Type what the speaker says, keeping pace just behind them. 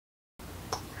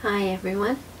Hi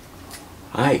everyone.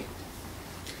 Hi.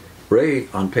 Ray,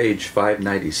 on page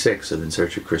 596 of In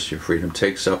Search of Christian Freedom,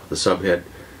 takes up the subhead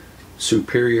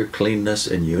Superior Cleanness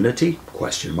and Unity? ?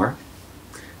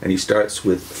 And he starts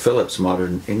with Phillips'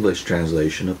 modern English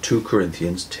translation of 2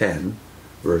 Corinthians 10,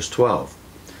 verse 12.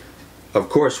 Of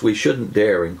course, we shouldn't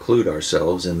dare include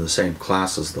ourselves in the same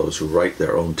class as those who write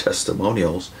their own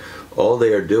testimonials. All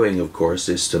they are doing, of course,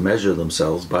 is to measure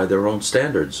themselves by their own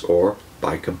standards or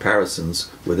by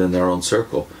comparisons within their own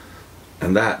circle,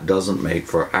 and that doesn't make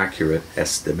for accurate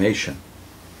estimation.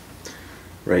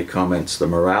 Ray comments, the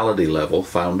morality level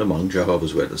found among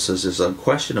Jehovah's Witnesses is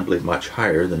unquestionably much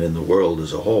higher than in the world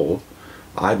as a whole.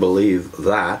 I believe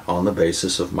that on the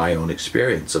basis of my own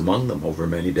experience among them over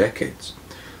many decades.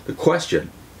 The question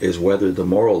is whether the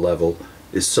moral level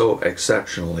is so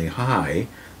exceptionally high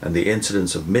and the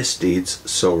incidence of misdeeds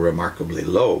so remarkably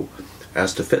low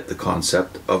as to fit the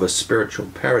concept of a spiritual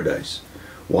paradise,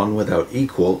 one without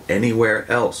equal anywhere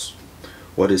else.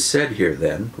 What is said here,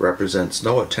 then, represents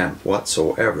no attempt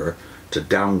whatsoever to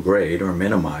downgrade or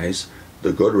minimize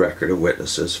the good record of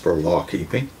witnesses for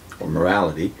law-keeping or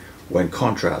morality when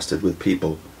contrasted with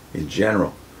people in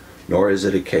general, nor is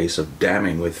it a case of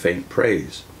damning with faint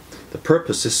praise. The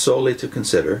purpose is solely to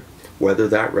consider whether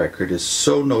that record is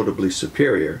so notably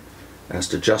superior as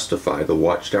to justify the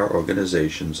Watchtower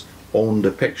organization's own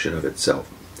depiction of itself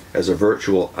as a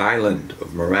virtual island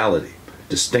of morality,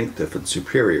 distinctive and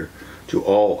superior to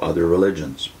all other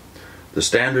religions. The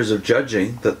standards of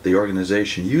judging that the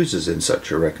organization uses in such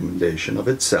a recommendation of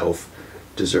itself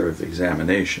deserve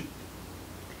examination.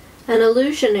 An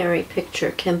illusionary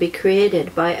picture can be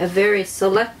created by a very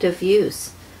selective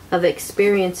use of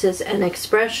experiences and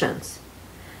expressions.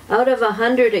 Out of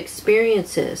 100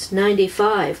 experiences,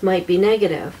 95 might be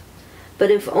negative, but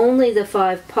if only the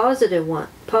 5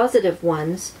 positive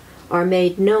ones are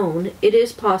made known, it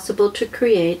is possible to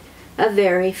create a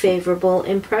very favorable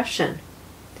impression.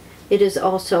 It is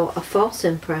also a false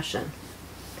impression.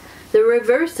 The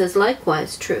reverse is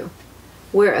likewise true,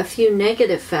 where a few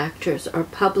negative factors are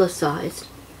publicized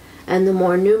and the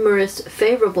more numerous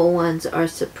favorable ones are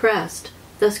suppressed,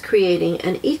 thus creating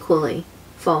an equally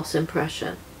false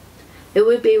impression. It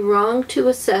would be wrong to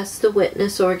assess the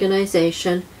witness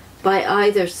organization by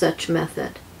either such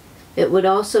method. It would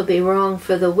also be wrong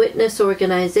for the witness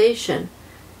organization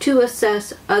to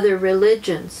assess other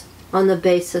religions on the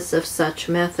basis of such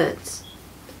methods.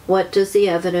 What does the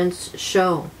evidence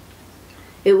show?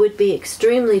 It would be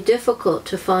extremely difficult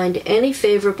to find any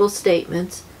favorable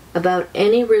statements about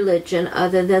any religion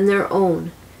other than their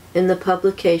own in the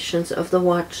publications of the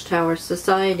Watchtower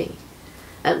Society,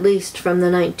 at least from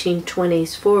the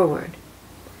 1920s forward.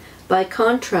 By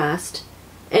contrast,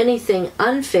 anything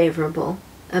unfavorable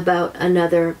about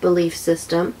another belief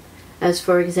system, as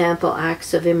for example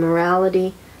acts of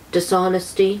immorality,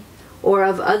 dishonesty, or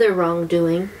of other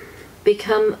wrongdoing,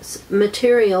 becomes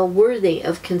material worthy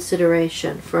of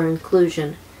consideration for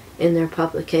inclusion in their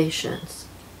publications.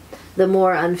 The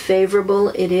more unfavorable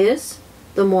it is,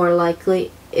 the more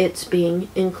likely it's being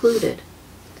included.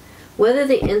 Whether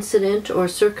the incident or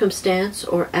circumstance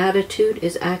or attitude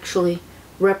is actually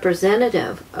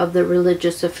representative of the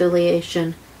religious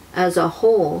affiliation as a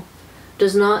whole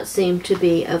does not seem to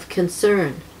be of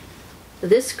concern.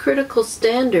 This critical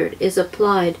standard is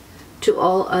applied to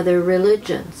all other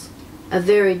religions. A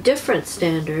very different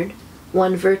standard,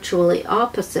 one virtually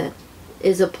opposite,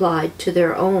 is applied to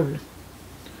their own.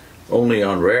 Only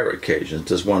on rare occasions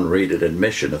does one read an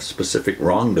admission of specific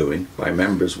wrongdoing by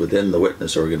members within the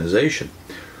witness organization.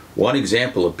 One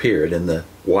example appeared in the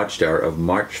Watchtower of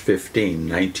March 15,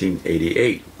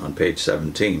 1988, on page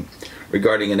 17,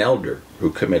 regarding an elder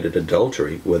who committed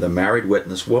adultery with a married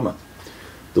witness woman.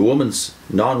 The woman's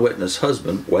non-witness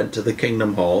husband went to the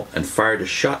Kingdom Hall and fired a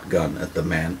shotgun at the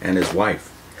man and his wife.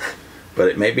 But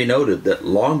it may be noted that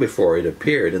long before it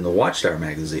appeared in the Watchtower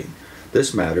magazine,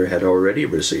 this matter had already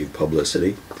received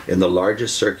publicity in the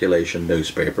largest circulation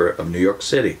newspaper of New York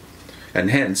City,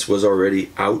 and hence was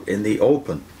already out in the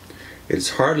open. It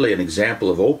is hardly an example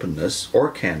of openness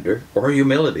or candor or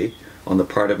humility on the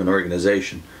part of an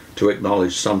organization to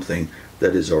acknowledge something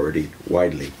that is already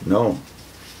widely known.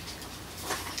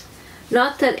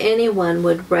 Not that anyone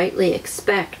would rightly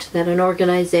expect that an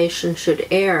organization should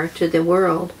air to the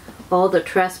world all the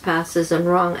trespasses and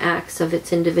wrong acts of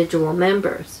its individual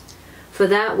members, for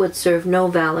that would serve no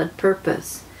valid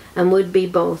purpose, and would be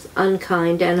both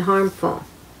unkind and harmful.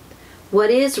 What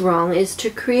is wrong is to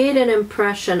create an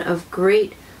impression of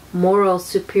great moral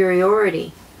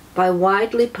superiority by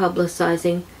widely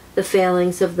publicizing the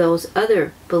failings of those of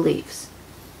other beliefs,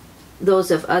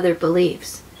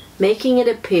 making it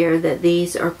appear that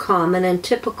these are common and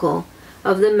typical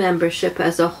of the membership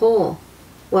as a whole,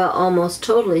 while almost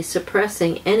totally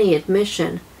suppressing any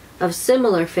admission of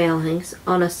similar failings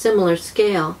on a similar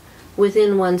scale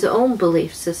within one's own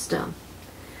belief system.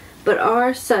 But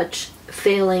are such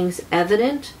failings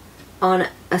evident on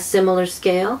a similar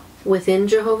scale within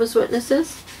Jehovah's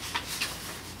Witnesses?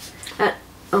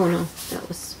 Oh no, that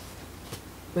was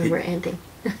where we're ending.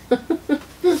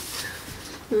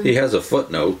 He has a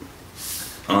footnote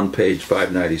on page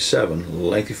 597, a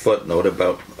lengthy footnote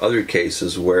about other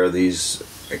cases where these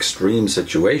extreme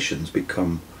situations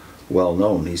become well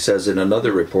known. He says, in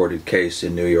another reported case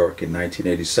in New York in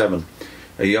 1987,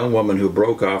 a young woman who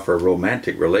broke off her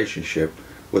romantic relationship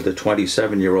with a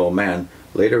 27-year-old man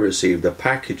later received a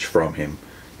package from him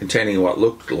containing what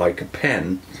looked like a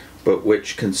pen, but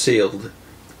which concealed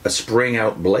a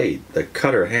spring-out blade that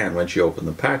cut her hand when she opened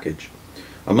the package.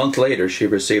 A month later, she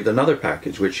received another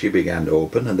package, which she began to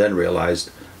open and then realized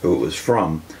who it was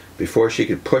from. Before she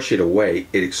could push it away,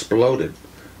 it exploded,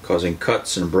 causing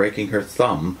cuts and breaking her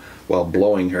thumb while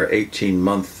blowing her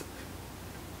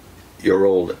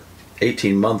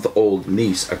 18-month-old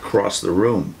niece across the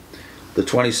room. The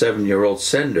 27-year-old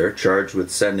sender, charged with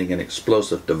sending an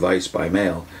explosive device by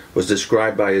mail, was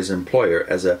described by his employer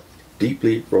as a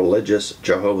deeply religious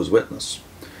Jehovah's Witness.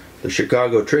 The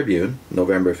Chicago Tribune,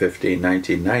 November 15,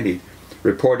 1990,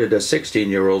 reported a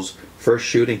 16-year-old's first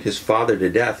shooting his father to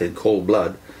death in cold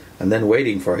blood and then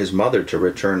waiting for his mother to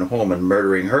return home and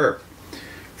murdering her.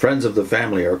 Friends of the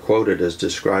family are quoted as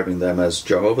describing them as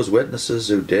Jehovah's Witnesses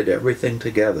who did everything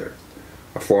together.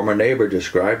 A former neighbor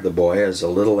described the boy as a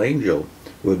little angel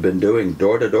who had been doing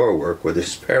door-to-door work with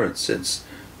his parents since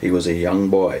he was a young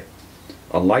boy.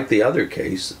 Unlike the other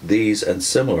case, these and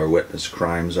similar witness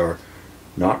crimes are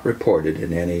not reported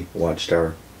in any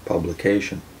Watchtower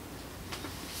publication.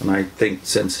 And I think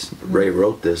since Ray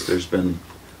wrote this, there's been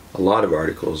a lot of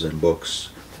articles and books,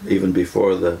 even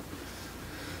before the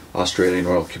Australian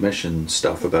Royal Commission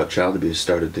stuff about child abuse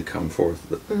started to come forth,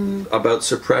 about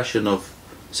suppression of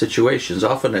situations.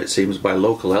 Often it seems by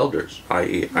local elders,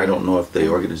 i.e. I don't know if the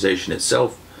organization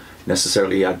itself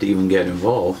necessarily had to even get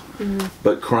involved,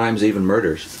 but crimes, even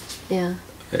murders, here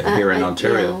in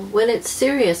Ontario. When it's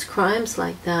serious crimes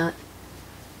like that,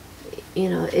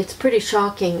 it's pretty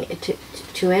shocking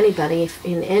to anybody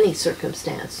in any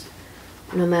circumstance,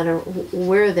 no matter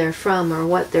where they're from or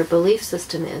what their belief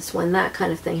system is. When that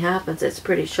kind of thing happens, it's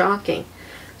pretty shocking.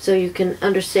 So you can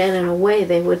understand in a way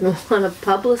they wouldn't want to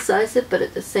publicize it, but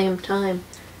at the same time,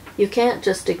 you can't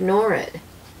just ignore it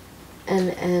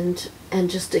and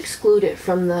just exclude it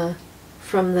from the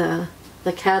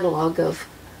catalog of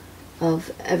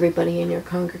everybody in your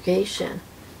congregation.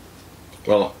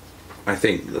 Well, I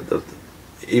think that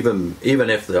even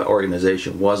if the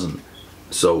organization wasn't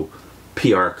so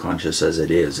PR conscious as it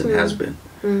is and has been,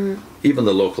 even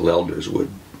the local elders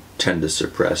would tend to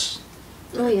suppress.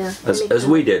 Oh yeah. As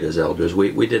we did as elders,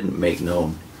 we didn't make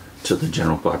known to the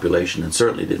general population, and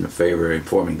certainly didn't favor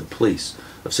informing the police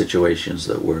of situations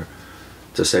that were,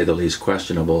 to say the least,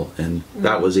 questionable. And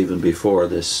that was even before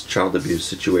this child abuse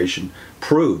situation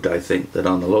proved, I think, that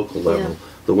on the local level,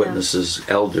 the witnesses,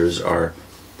 elders, are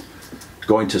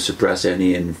going to suppress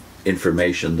any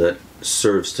information that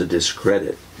serves to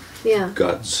discredit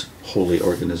God's holy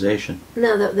organization.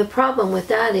 Now, the problem with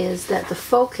that is that the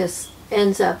focus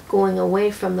ends up going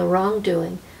away from the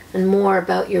wrongdoing and more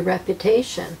about your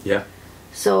reputation. Yeah.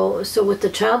 So with the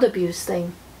child abuse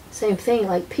thing, same thing.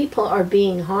 Like, people are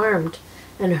being harmed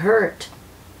and hurt,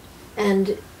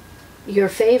 and you're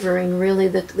favoring really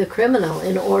the criminal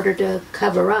in order to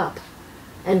cover up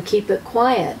and keep it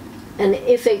quiet. And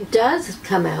if it does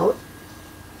come out,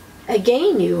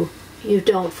 again, you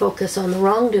don't focus on the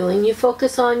wrongdoing, you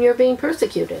focus on you're being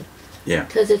persecuted. Yeah.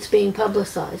 Because it's being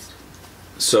publicized.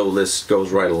 So this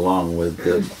goes right along with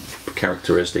the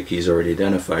characteristic he's already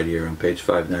identified here on page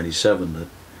 597, that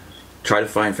try to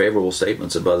find favorable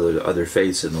statements about other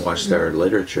faiths in the Watchtower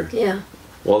literature. Yeah.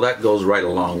 Well, that goes right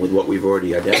along with what we've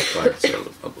already identified.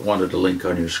 So I wanted to link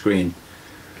on your screen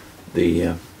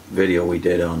the video we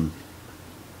did on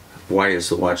why is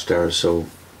the Watchtower so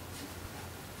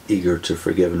eager to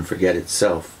forgive and forget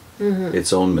itself,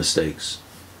 its own mistakes,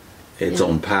 its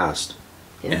own past.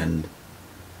 And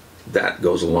that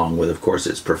goes along with, of course,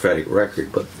 its prophetic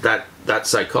record, but that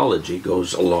psychology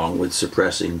goes along with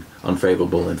suppressing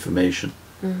unfavorable information,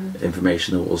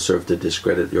 information that will serve to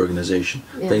discredit the organization,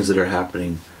 things that are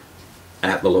happening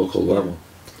at the local level.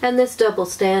 And this double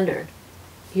standard,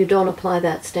 you don't apply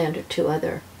that standard to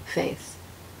other faiths.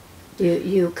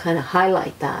 You kind of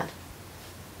highlight that,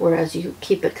 whereas you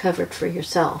keep it covered for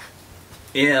yourself.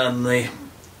 Yeah, and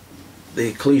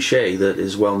the cliche that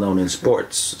is well known in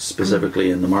sports,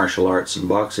 specifically in the martial arts and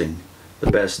boxing,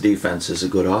 the best defense is a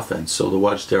good offense. So the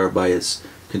Watchtower, by its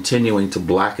continuing to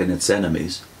blacken its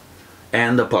enemies,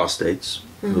 and apostates,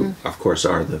 who of course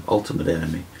are the ultimate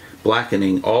enemy,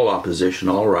 blackening all opposition,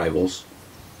 all rivals,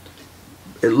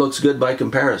 it looks good by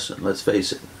comparison, let's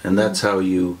face it. And that's how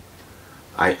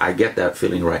I get that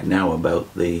feeling right now about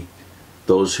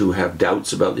those who have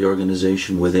doubts about the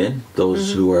organization within,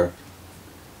 those who are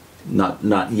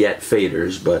not yet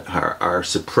faders, but are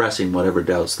suppressing whatever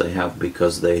doubts they have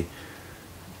because they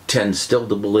tend still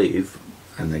to believe,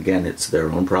 and again it's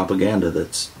their own propaganda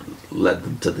that's led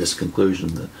them to this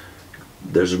conclusion, that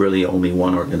there's really only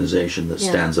one organization that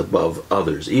stands above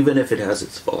others, even if it has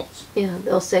its faults. Yeah,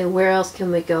 they'll say, where else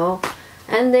can we go?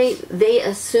 And they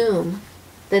assume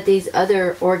that these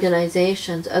other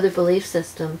organizations, other belief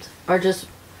systems, are just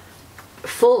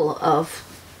full of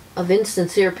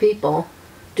insincere people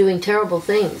doing terrible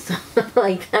things.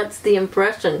 Like, that's the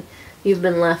impression you've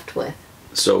been left with.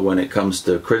 So when it comes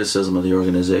to criticism of the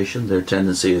organization, their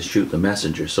tendency is shoot the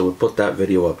messenger. So we put that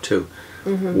video up too.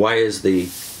 Why is the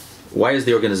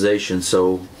organization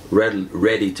so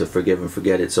ready to forgive and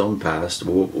forget its own past?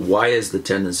 Why is the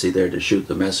tendency there to shoot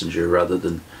the messenger rather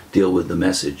than deal with the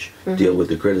message, deal with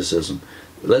the criticism?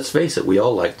 Let's face it, we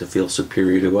all like to feel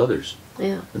superior to others.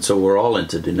 Yeah. And so we're all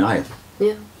into denial.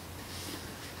 Yeah.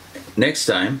 Next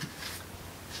time,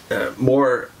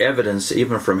 more evidence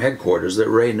even from headquarters that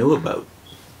Ray knew about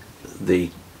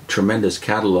the tremendous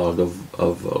catalog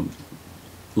of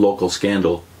local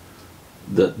scandal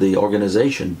that the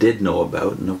organization did know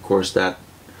about, and of course that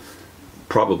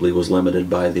probably was limited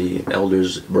by the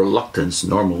elders' reluctance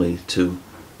normally to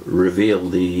reveal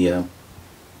the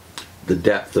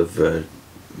depth of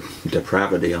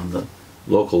depravity on the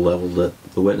local level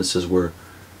that the witnesses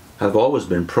have always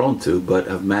been prone to, but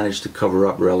have managed to cover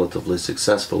up relatively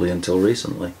successfully until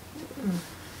recently.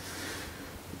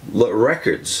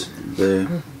 Records,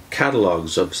 the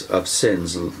catalogs of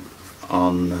sins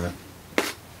on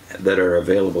that are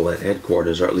available at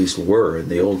headquarters, or at least were in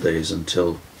the old days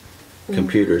until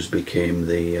computers became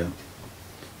the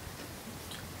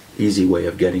easy way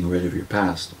of getting rid of your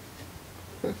past.